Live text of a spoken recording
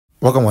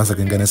Welcome once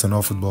again, Ghanaians and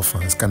all football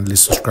fans. Kindly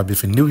subscribe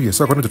if you're new here.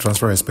 So according to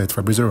Transfer Expert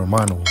Fabrizio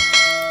Romano,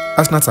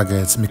 Arsenal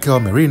target Mikel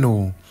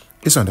Merino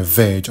is on the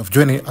verge of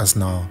joining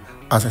Arsenal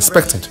as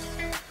expected.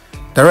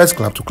 Direct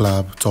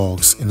club-to-club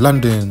talks in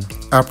London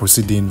are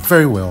proceeding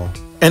very well.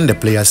 And the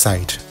player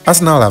side,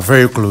 Arsenal are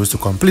very close to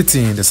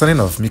completing the signing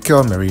of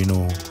Mikel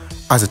Merino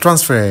as the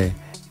transfer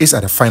is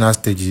at the final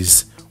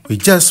stages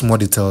with just more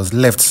details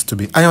left to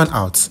be ironed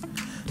out.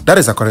 That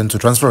is according to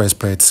Transfer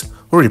Experts,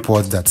 who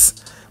report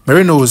that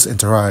Merinos'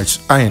 Entourage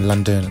are in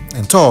London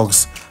and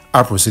talks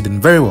are proceeding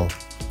very well.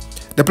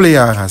 The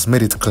player has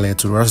made it clear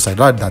to Real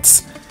Sociedad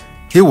that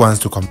he wants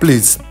to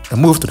complete a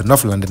move to the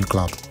North London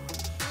club.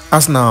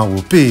 Arsenal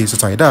will pay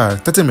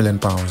Sociedad £30 million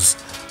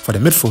for the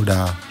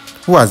midfielder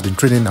who has been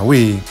training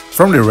away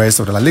from the rest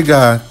of the La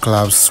Liga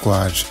club's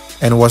squad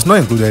and was not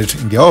included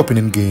in their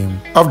opening game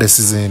of the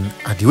season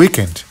at the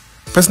weekend.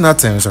 Personal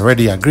terms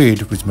already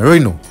agreed with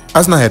Merino.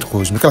 Arsenal head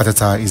coach Mikel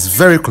Arteta is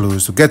very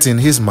close to getting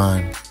his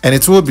man, and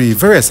it will be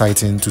very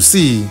exciting to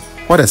see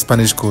what the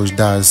Spanish coach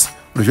does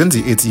with the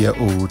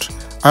 28-year-old,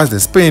 as the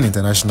Spain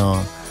international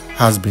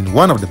has been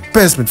one of the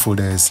best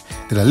midfielders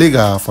in La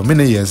Liga for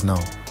many years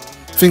now.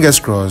 Fingers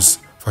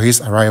crossed for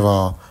his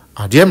arrival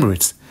at the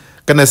Emirates.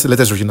 Ghana's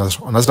latest regional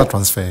on Arsenal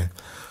transfer.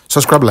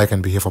 Subscribe, like,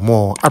 and be here for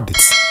more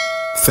updates.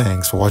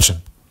 Thanks for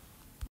watching.